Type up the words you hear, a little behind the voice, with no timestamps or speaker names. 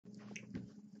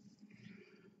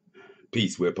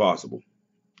peace where possible.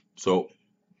 So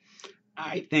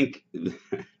I think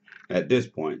at this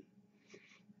point,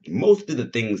 most of the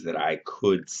things that I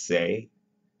could say,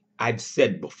 I've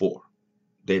said before.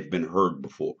 They've been heard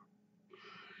before.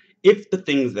 If the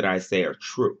things that I say are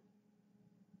true,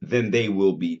 then they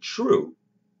will be true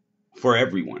for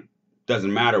everyone.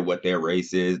 Doesn't matter what their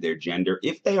race is, their gender.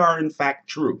 If they are in fact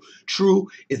true, true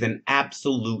is an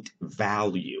absolute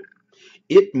value.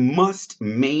 It must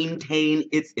maintain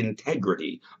its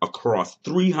integrity across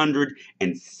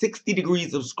 360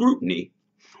 degrees of scrutiny,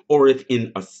 or if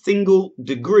in a single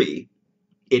degree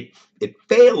it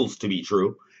fails to be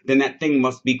true, then that thing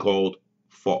must be called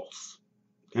false.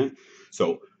 Okay?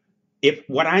 So if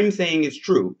what I'm saying is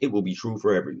true, it will be true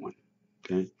for everyone.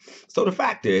 Okay? So the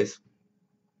fact is,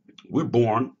 we're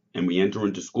born and we enter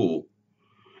into school.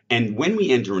 And when we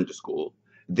enter into school,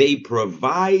 they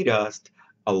provide us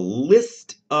a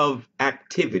list of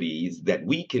activities that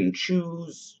we can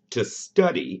choose to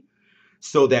study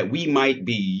so that we might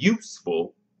be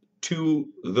useful to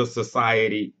the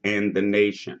society and the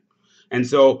nation. And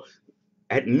so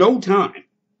at no time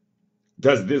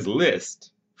does this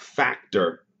list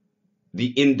factor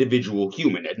the individual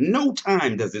human. At no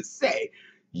time does it say,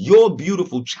 your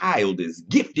beautiful child is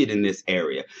gifted in this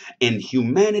area, and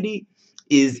humanity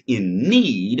is in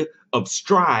need of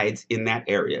strides in that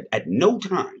area. At no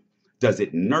time does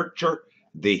it nurture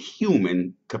the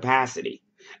human capacity.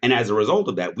 And as a result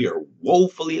of that, we are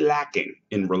woefully lacking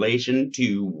in relation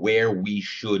to where we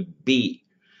should be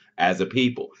as a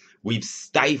people. We've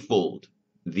stifled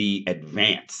the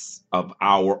advance of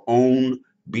our own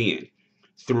being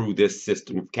through this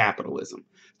system of capitalism,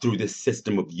 through this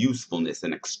system of usefulness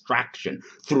and extraction,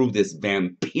 through this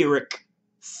vampiric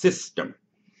system.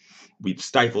 We've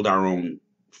stifled our own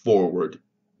forward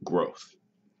growth.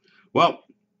 Well,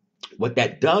 what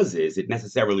that does is it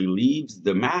necessarily leaves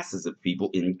the masses of people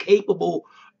incapable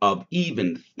of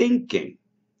even thinking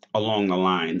along the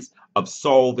lines of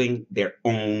solving their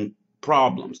own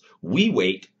problems. We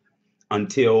wait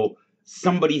until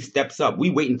somebody steps up. We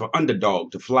waiting for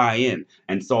underdog to fly in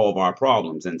and solve our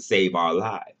problems and save our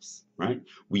lives, right?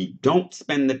 We don't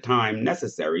spend the time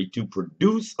necessary to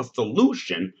produce a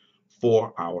solution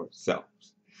for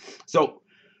ourselves. So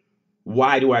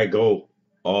why do I go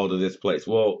all to this place?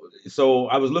 Well, so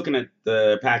I was looking at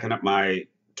packing up my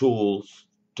tools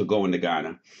to go into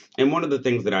Ghana, and one of the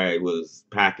things that I was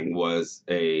packing was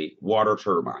a water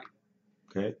turbine.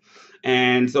 Okay,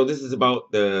 and so this is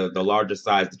about the largest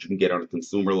size that you can get on a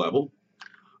consumer level.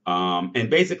 And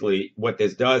basically, what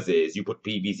this does is you put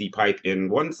PVC pipe in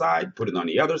one side, put it on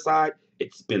the other side,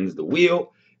 it spins the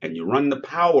wheel, and you run the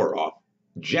power off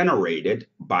generated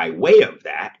by way of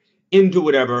that into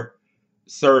whatever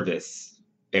service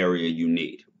area you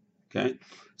need. Okay,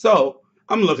 so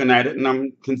I'm looking at it and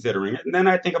I'm considering it, and then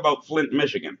I think about Flint,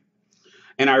 Michigan,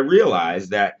 and I realize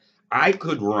that I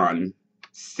could run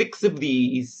 6 of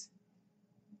these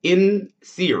in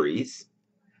series,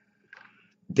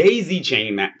 daisy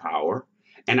chain that power,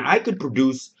 and I could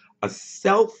produce a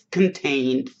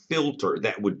self-contained filter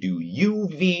that would do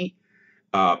UV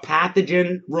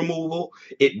pathogen removal.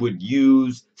 It would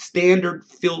use standard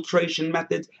filtration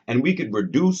methods, and we could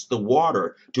reduce the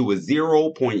water to a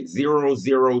 0.00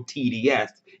 TDS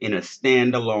in a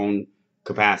standalone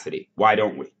capacity. Why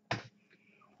don't we?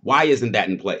 Why isn't that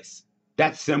in place?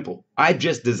 That's simple. I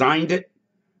just designed it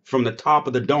from the top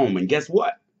of the dome, and guess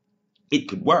what? It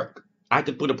could work. I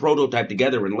could put a prototype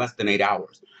together in less than 8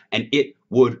 hours, and it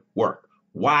would work.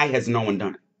 Why has no one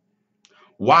done it?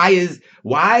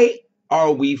 Why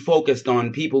are we focused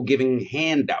on people giving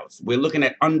handouts? We're looking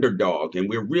at Underdog, and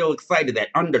we're real excited that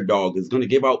Underdog is going to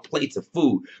give out plates of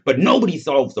food, but nobody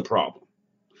solves the problem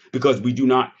because we do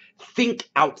not think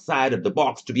outside of the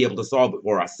box to be able to solve it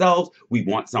for ourselves. We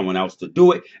want someone else to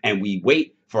do it, and we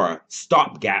wait for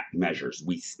stopgap measures.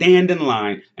 We stand in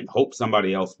line and hope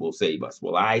somebody else will save us.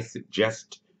 Well, I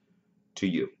suggest to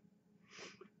you,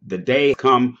 the day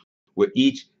come where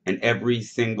each and every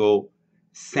single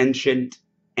sentient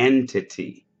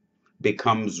entity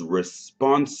becomes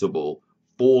responsible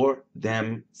for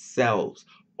themselves.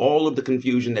 All of the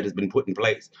confusion that has been put in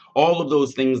place, all of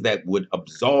those things that would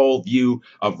absolve you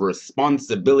of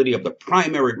responsibility, of the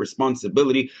primary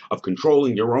responsibility of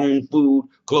controlling your own food,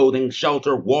 clothing,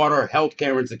 shelter, water,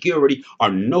 healthcare, and security,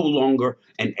 are no longer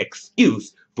an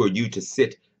excuse for you to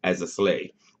sit as a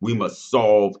slave. We must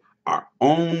solve our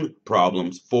own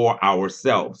problems for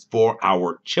ourselves, for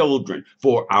our children,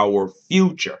 for our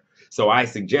future. So I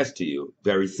suggest to you,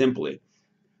 very simply,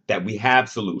 that we have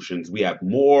solutions. We have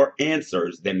more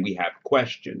answers than we have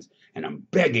questions. And I'm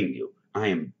begging you, I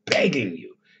am begging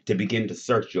you to begin to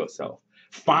search yourself.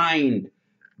 Find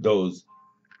those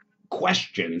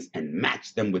questions and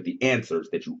match them with the answers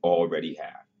that you already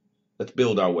have. Let's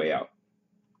build our way out.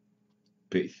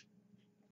 Peace.